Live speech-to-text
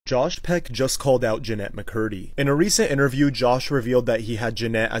Josh Peck just called out Jennette McCurdy. In a recent interview, Josh revealed that he had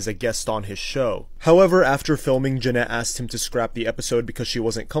Jennette as a guest on his show. However, after filming, Jennette asked him to scrap the episode because she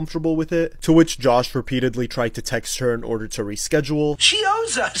wasn't comfortable with it, to which Josh repeatedly tried to text her in order to reschedule. She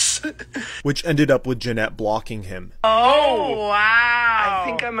owes us! Which ended up with Jennette blocking him. Oh, wow. I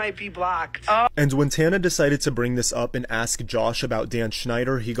think I might be blocked. And when Tana decided to bring this up and ask Josh about Dan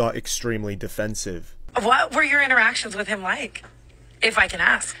Schneider, he got extremely defensive. What were your interactions with him like? If I can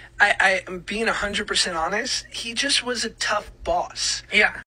ask. I'm being 100% honest, he just was a tough boss. Yeah.